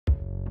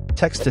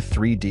text to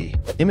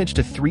 3D, image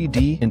to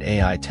 3D, and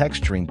AI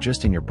texturing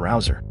just in your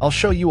browser. I'll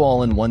show you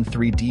all in one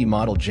 3D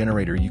model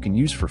generator you can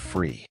use for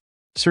free.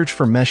 Search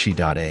for Meshy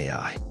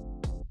AI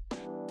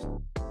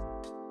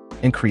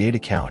and create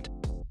account.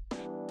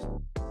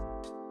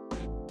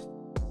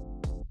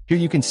 Here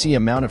you can see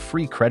amount of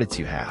free credits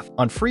you have.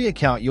 On free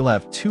account, you'll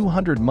have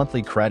 200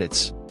 monthly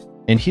credits.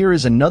 And here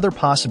is another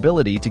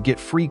possibility to get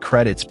free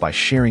credits by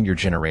sharing your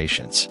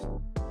generations.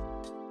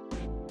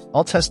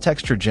 I'll test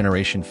texture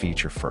generation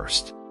feature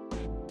first.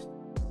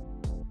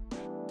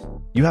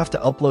 You have to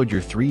upload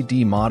your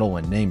 3D model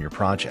and name your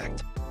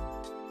project.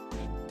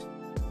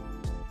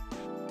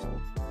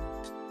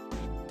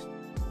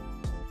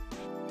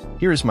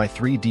 Here is my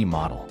 3D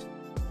model.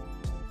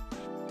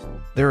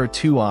 There are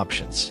two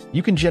options.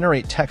 You can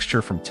generate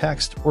texture from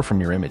text or from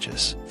your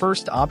images.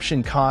 First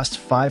option costs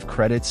 5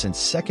 credits and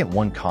second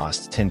one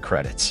costs 10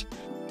 credits.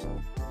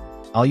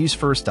 I'll use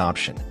first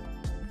option.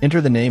 Enter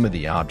the name of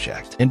the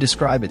object and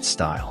describe its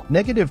style.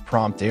 Negative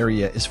prompt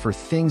area is for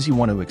things you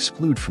want to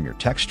exclude from your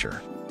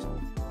texture.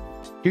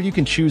 Here you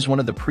can choose one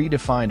of the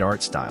predefined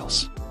art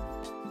styles.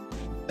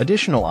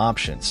 Additional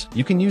options,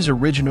 you can use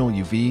original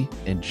UV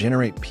and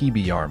generate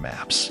PBR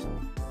maps.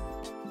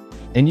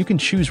 And you can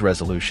choose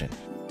resolution.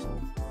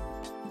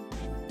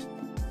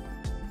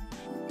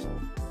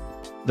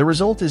 The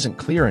result isn't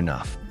clear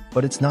enough,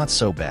 but it's not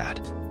so bad.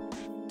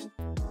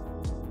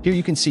 Here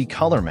you can see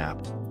color map,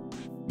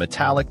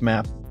 metallic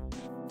map,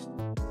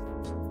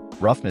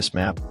 roughness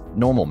map,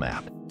 normal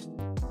map.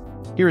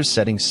 Here is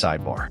settings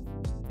sidebar.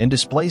 In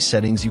display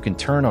settings, you can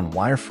turn on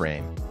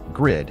wireframe,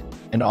 grid,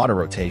 and auto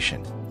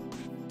rotation.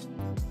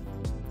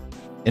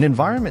 In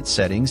environment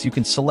settings, you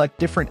can select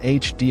different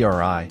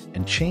HDRI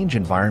and change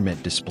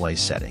environment display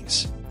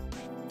settings.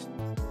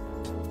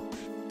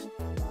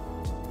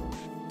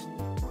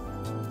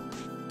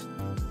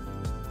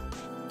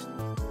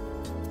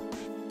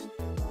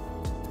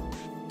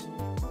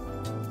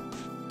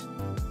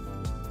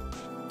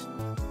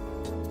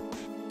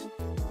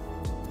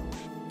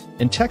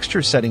 In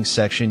texture settings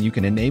section, you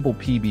can enable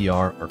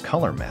PBR or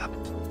color map.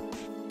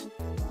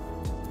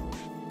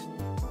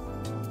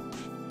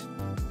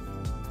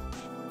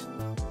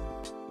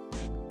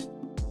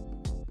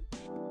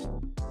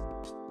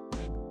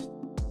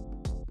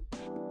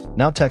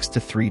 Now text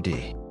to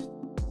 3D.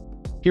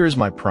 Here is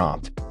my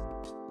prompt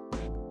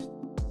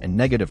and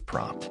negative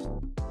prompt.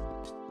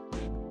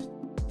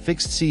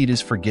 Fixed seed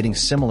is for getting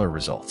similar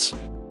results.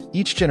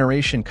 Each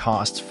generation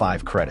costs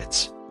 5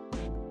 credits.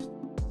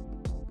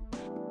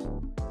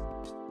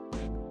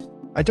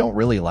 I don't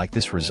really like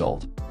this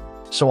result,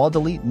 so I'll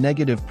delete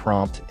negative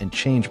prompt and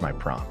change my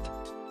prompt.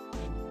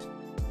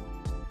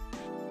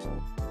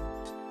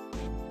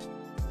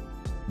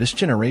 This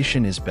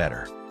generation is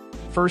better.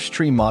 First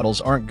tree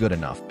models aren't good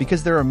enough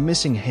because there are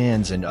missing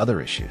hands and other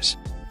issues.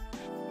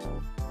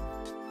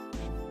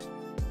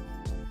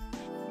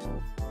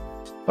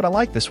 But I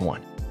like this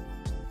one.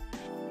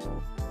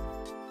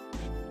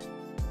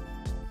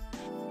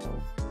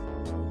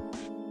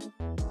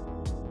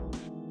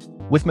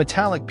 With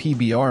metallic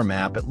PBR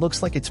map, it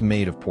looks like it's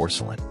made of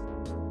porcelain.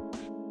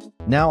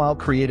 Now I'll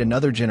create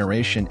another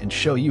generation and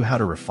show you how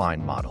to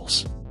refine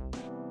models.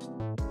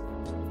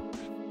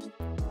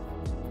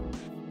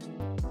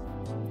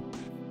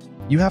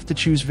 You have to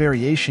choose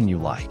variation you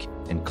like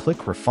and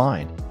click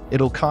Refine.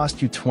 It'll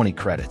cost you 20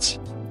 credits.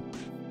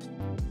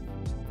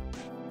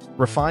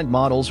 Refined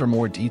models are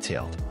more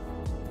detailed.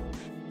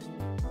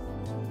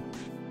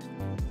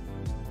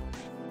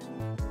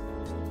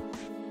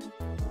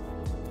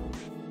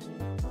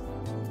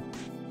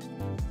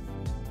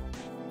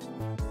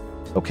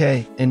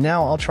 Okay, and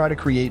now I'll try to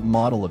create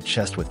model of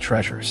chest with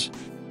treasures.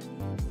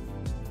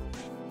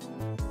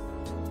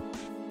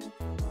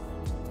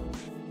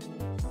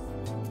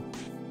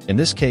 In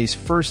this case,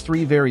 first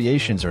 3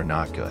 variations are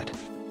not good.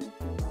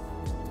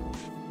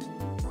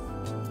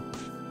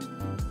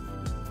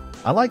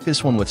 I like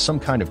this one with some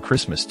kind of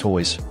Christmas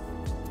toys.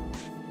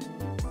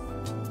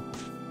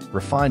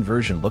 Refined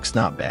version looks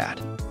not bad.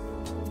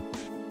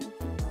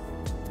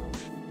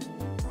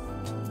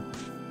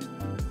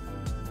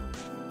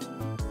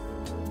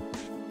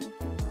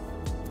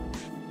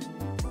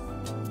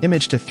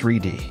 Image to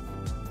 3D.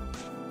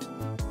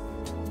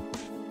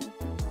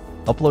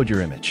 Upload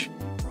your image.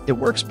 It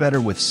works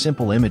better with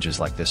simple images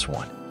like this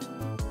one.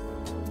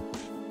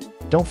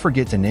 Don't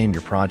forget to name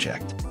your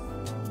project.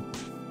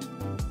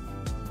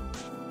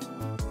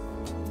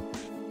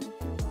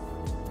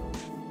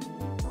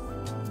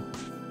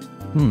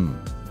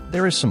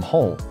 There is some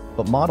hole,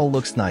 but model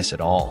looks nice at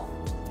all.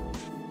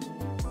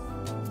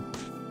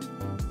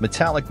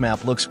 Metallic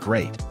map looks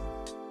great.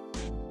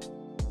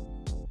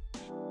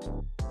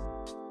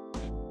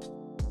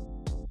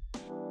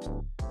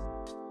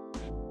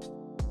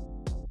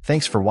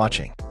 Thanks for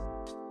watching.